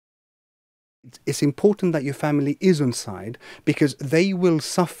It's important that your family is on side because they will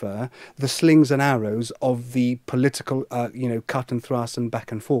suffer the slings and arrows of the political, cut and thrust and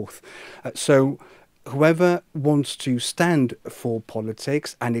back and forth. So whoever wants to stand for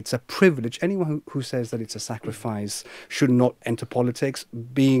politics, and it's a privilege, anyone who says that it's a sacrifice should not enter politics.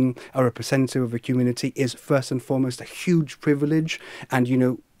 Being a representative of a community is first and foremost a huge privilege, and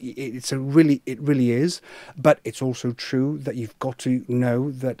it really is, but it's also true that you've got to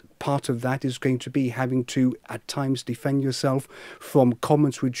know that part of that is going to be having to at times defend yourself from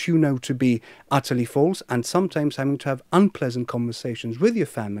comments which you know to be utterly false, and sometimes having to have unpleasant conversations with your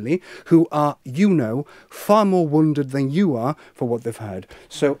family who are, far more wounded than you are for what they've heard.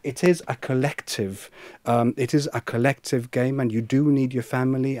 So it is a collective game, and you do need your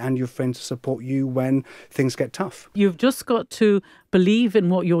family and your friends to support you when things get tough. You've just got to believe in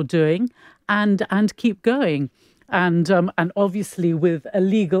what you're doing and keep going. And obviously with a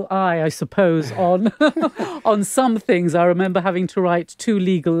legal eye, I suppose, on on some things. I remember having to write 2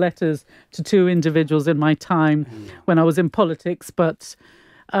 legal letters to 2 individuals in my time when I was in politics. But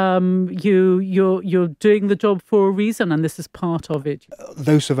you're doing the job for a reason, and this is part of it.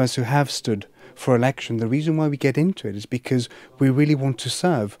 Those of us who have stood for election, the reason why we get into it is because we really want to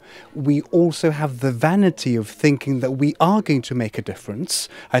serve. We also have the vanity of thinking that we are going to make a difference.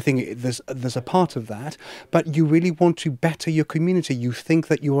 I think there's a part of that, but you really want to better your community. You think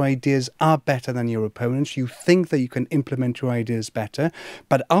that your ideas are better than your opponents. You think that you can implement your ideas better,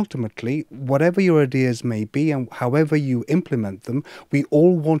 but ultimately, whatever your ideas may be and however you implement them, we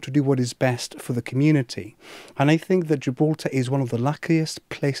all want to do what is best for the community. And I think that Gibraltar is one of the luckiest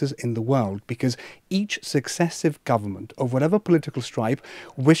places in the world because each successive government of whatever political stripe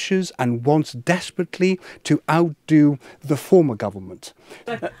wishes and wants desperately to outdo the former government.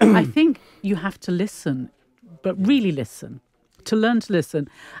 I think you have to listen, but really listen, to learn to listen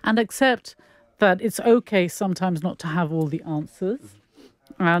and accept that it's okay sometimes not to have all the answers,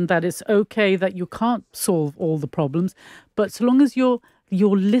 and that it's okay that you can't solve all the problems, but so long as you're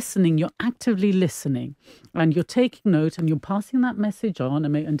listening, you're actively listening, and you're taking note, and you're passing that message on,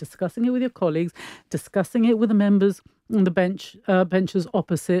 and discussing it with your colleagues, discussing it with the members on the benches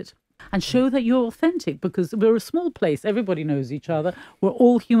opposite, and show that you're authentic, because we're a small place. Everybody knows each other. We're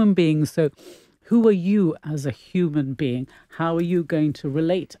all human beings. So who are you as a human being? How are you going to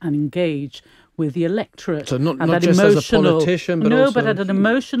relate and engage with the electorate? So not just as a politician, but also... No, but at an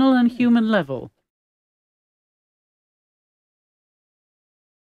emotional and human level.